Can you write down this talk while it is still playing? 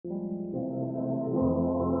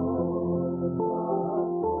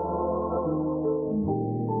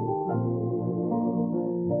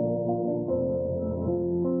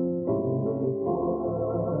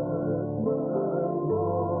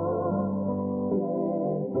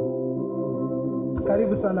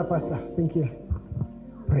Karibu sana, Pastor. Thank you.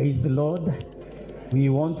 Praise the Lord. We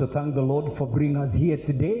want to thank the Lord for bringing us here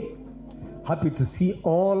today. Happy to see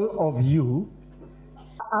all of you.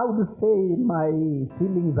 I would say my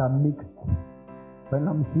feelings are mixed. When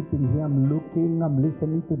I'm sitting here, I'm looking, I'm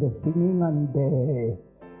listening to the singing, and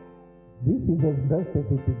this is as best as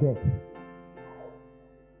it gets.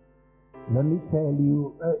 Let me tell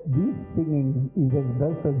you, this singing is as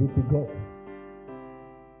best as it gets.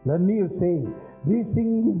 Let me say, this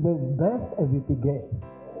singing is as best as it gets.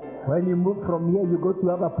 When you move from here, you go to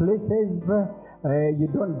other places, you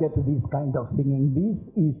don't get this kind of singing. This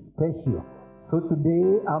is special. So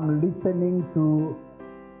today, I'm listening to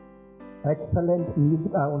excellent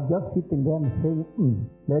music. I was just sitting there and saying,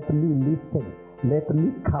 let me listen. Let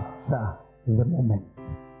me capture the moments.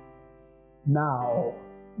 Now,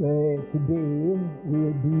 today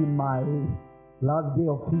will be my last day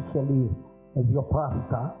officially as your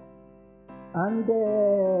pastor. And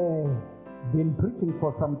been preaching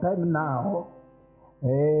for some time now.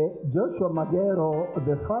 Joshua Magero,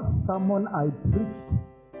 the first sermon I preached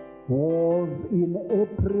was in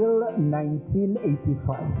April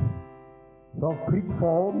 1985. So I've preached for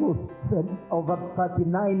almost over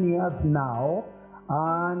 39 years now,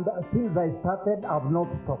 and since I started, I've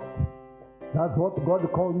not stopped. That's what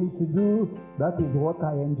God called me to do. That is what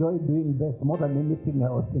I enjoy doing best, more than anything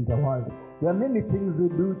else in the world. There are many things we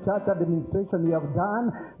do, church administration we have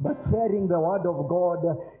done, but sharing the word of God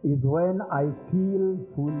is when I feel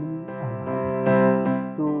fully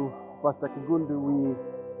alive. To Pastor Kigundu,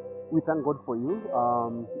 we thank God for you.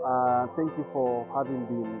 Thank you for having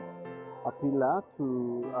been a pillar to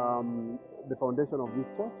the foundation of this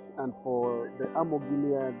church, and for the arm of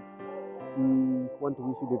Gilead. We want to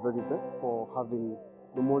wish you the very best for having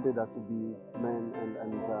molded us to be men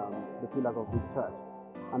and the pillars of this church.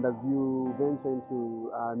 And as you venture into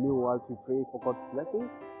new worlds, we pray for God's blessings,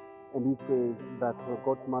 and we pray that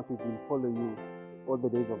God's mercies will follow you all the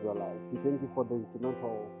days of your lives. We thank you for the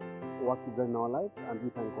instrumental work you've done in our lives, and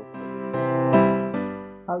we thank God for you.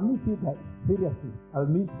 I'll miss you guys. Seriously, I'll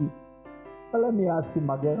miss you. But let me ask you,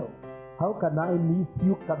 Magero, how can I miss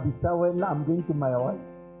you, Kabisa, when I'm going to my wife?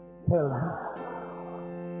 Tell me.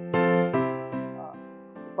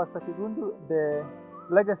 Pastor Kigundu, the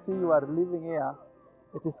legacy you are leaving here,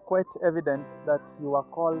 it is quite evident that you are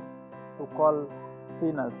called to call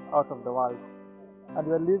sinners out of the world. And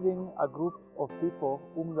you are leaving a group of people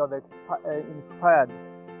whom you have inspired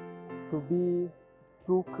to be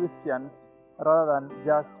true Christians rather than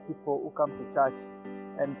just people who come to church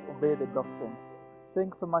and obey the doctrines.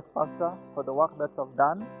 Thanks so much, Pastor, for the work that you have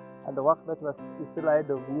done. And the work that is still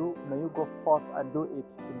ahead of you, may you go forth and do it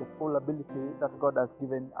in the full ability that God has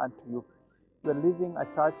given unto you. You are leaving a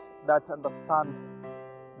church that understands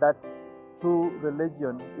that true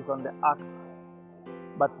religion is on the acts,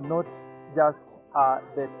 but not just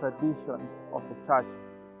the traditions of the church.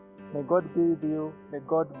 May God be with you, may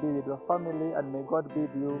God be with your family, and may God be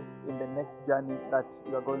with you in the next journey that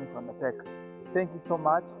you are going to undertake. Thank you so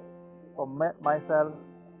much from myself,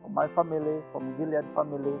 from my family, from Gilead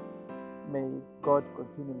family. May God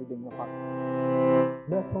continue leading your path.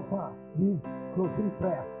 Let's offer this closing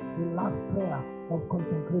prayer, the last prayer of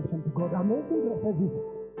consecration to God. Amazing grace is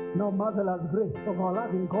no marvelous grace of our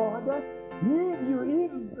loving God.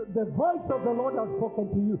 If the voice of the Lord has spoken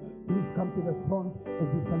to you, please come to the front as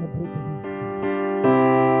we celebrate this.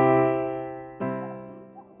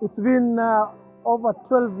 It's been over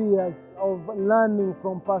 12 years of learning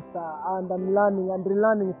from Pastor and unlearning and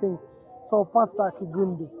relearning things. So Pastor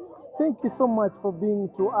Kigundu, thank you so much for being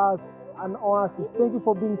to us an oasis. Thank you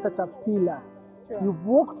for being such a pillar. Sure. You've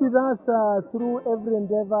walked with us through every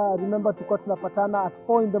endeavor. I remember to Kotla Patana at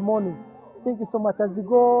 4 in the morning. Thank you so much. As you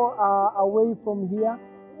go away from here,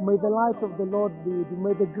 may the light of the Lord be with you.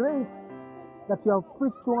 May the grace that you have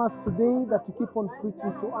preached to us today, that you keep on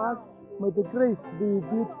preaching to us, may the grace be with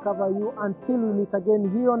you to cover you until we meet again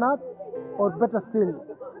here on earth, or better still,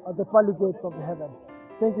 at the pearly gates of heaven.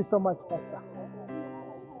 Thank you so much, Pastor.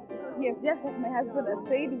 Yes, just as my husband has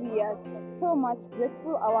said, we are so much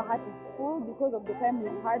grateful. Our heart is full because of the time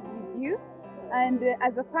we've had with you. And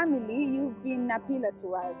as a family, you've been a pillar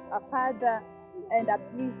to us, a father and a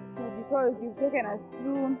priest too, because you've taken us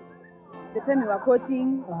through the time we were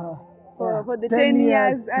courting for the 10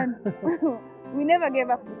 years. And we never gave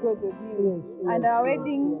up because of you. Yes, and our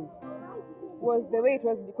wedding was the way it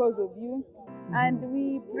was because of you. And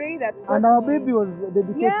we pray that God and our baby was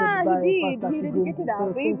dedicated by he Pastor did. He Kigundu. dedicated our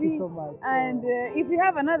So baby. thank you so much. And if you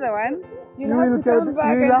have another one, you'll have to come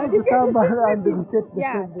back and dedicate the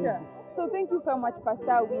yeah, same baby. sure. So thank you so much,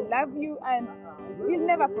 Pastor. We love you and we'll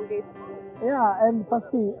never forget you. Yeah, and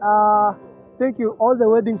Pastor, Thank you. All the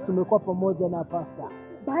weddings tumekuwa pamoja na pastor.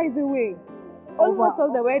 By the way, almost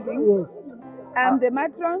all the weddings. Yes. I'm the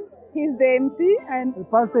matron, he's the MC, and The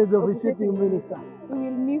pastor is the officiating minister. we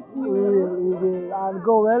will miss you. We will. And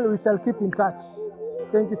go well. We shall keep in touch.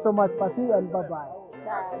 Thank you so much, Pasi, and bye-bye.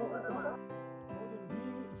 Bye.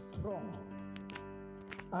 Be strong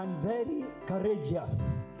and very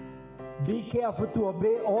courageous. Be careful to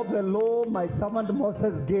obey all the law my servant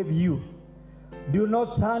Moses gave you. Do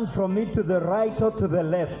not turn from it to the right or to the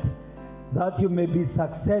left, that you may be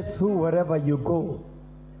successful wherever you go.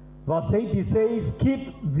 Verse 80 says,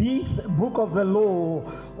 keep this book of the law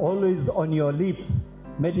always on your lips.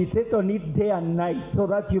 Meditate on it day and night, so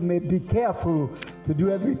that you may be careful to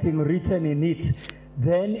do everything written in it.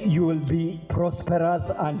 Then you will be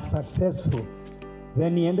prosperous and successful.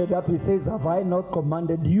 Then he ended up, he says, have I not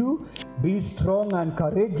commanded you? Be strong and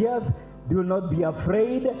courageous. Do not be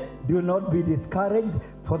afraid. Do not be discouraged.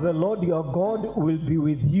 For the Lord your God will be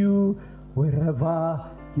with you wherever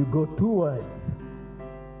you go. 2 words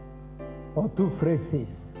or 2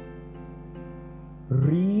 phrases.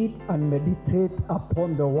 Read and meditate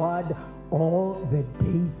upon the word all the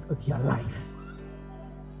days of your life.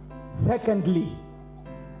 Secondly,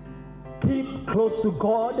 keep close to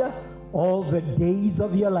God all the days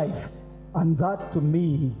of your life. And that to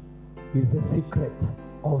me is the secret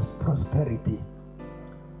of prosperity.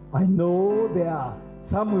 I know there are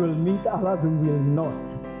some will meet, others will not.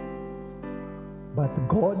 But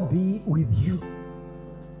God be with you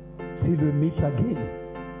till we meet again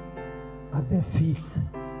at the feet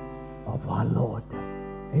of our Lord.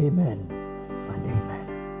 Amen and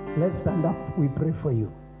amen. Let's stand up, we pray for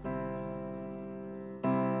you.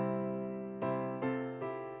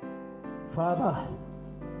 Father,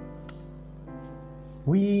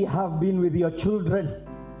 we have been with your children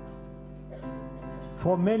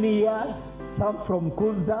for many years, some from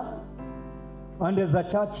Sda, and as a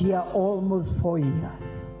church here almost 4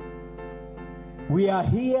 years. We are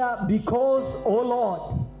here because, oh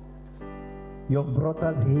Lord, you've brought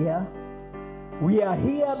us here. We are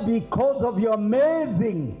here because of your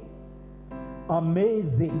amazing,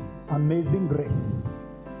 amazing, amazing grace.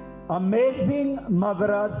 Amazing,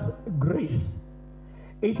 marvelous grace.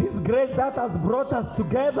 It is grace that has brought us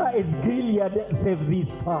together as Gilead Save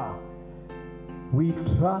this far. We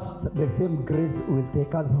trust the same grace will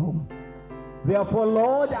take us home. Therefore,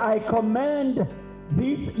 Lord, I commend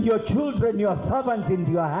these, your children, your servants,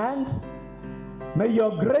 into your hands. May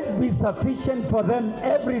your grace be sufficient for them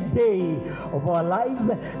every day of our lives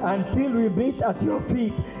until we meet at your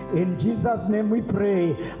feet. In Jesus' name we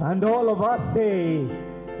pray. And all of us say,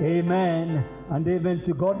 amen and amen.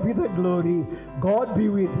 To God be the glory. God be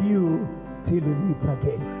with you till we meet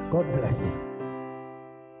again. God bless you.